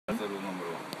That's the rule number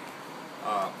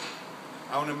one.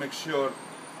 I want to make sure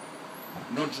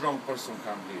no drunk person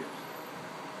come here.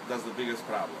 That's the biggest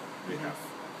problem we have.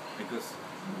 Because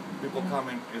people come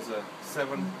in is a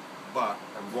 7 bar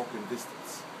and walking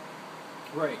distance.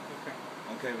 Right, okay.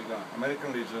 Okay, we got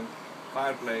American Legion,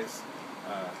 Fireplace,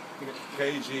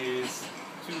 KG's.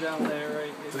 2 down there,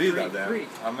 right? It's 3 down there. 3.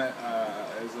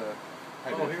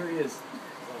 Oh, here he is.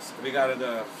 We got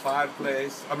the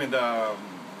Fireplace, the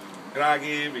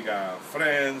Graghi, we got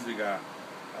Friends, we got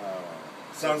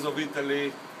Sons of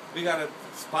Italy, we got a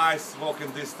Spice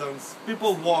walking distance,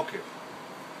 people walking.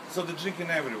 So they're drinking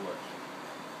everywhere.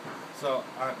 So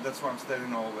that's why I'm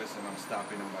standing always and I'm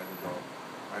stopping them by the door.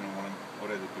 I don't want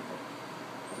already people,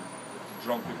 the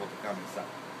drunk people to come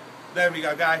inside. Then we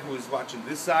got a guy who is watching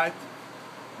this side.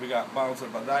 We got bouncer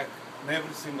Badak in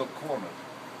every single corner.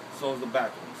 So is the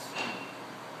bathrooms.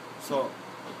 So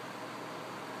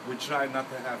we try not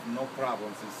to have no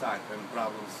problems inside, and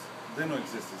problems they don't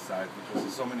exist inside because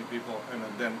there's so many people, and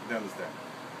then they understand.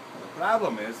 The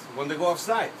problem is when they go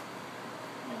outside,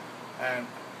 and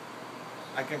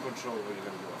I can control where you're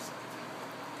gonna go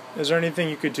outside. Is there anything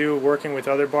you could do working with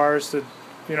other bars to,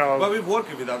 But we're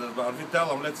working with other bars. We tell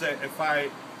them, let's say if I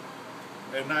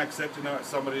accept,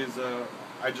 somebody is,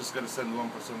 I just gotta send one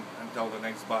person and tell the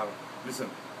next bar, listen,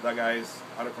 that guy is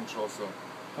out of control, so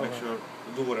make sure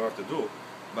to do whatever I have to do.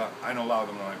 But I don't allow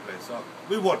them to my place. So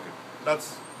we're working.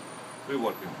 We're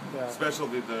working. Yeah. Especially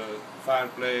with the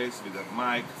Fireplace, with the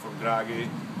Mike from Draghi.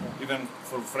 Even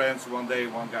for Friends, one day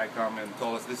one guy come and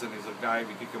told us, listen, he's a guy,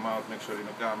 we kick him out, make sure he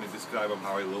don't come, and describe him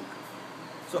how he look.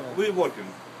 So we're working.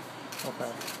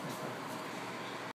 Okay.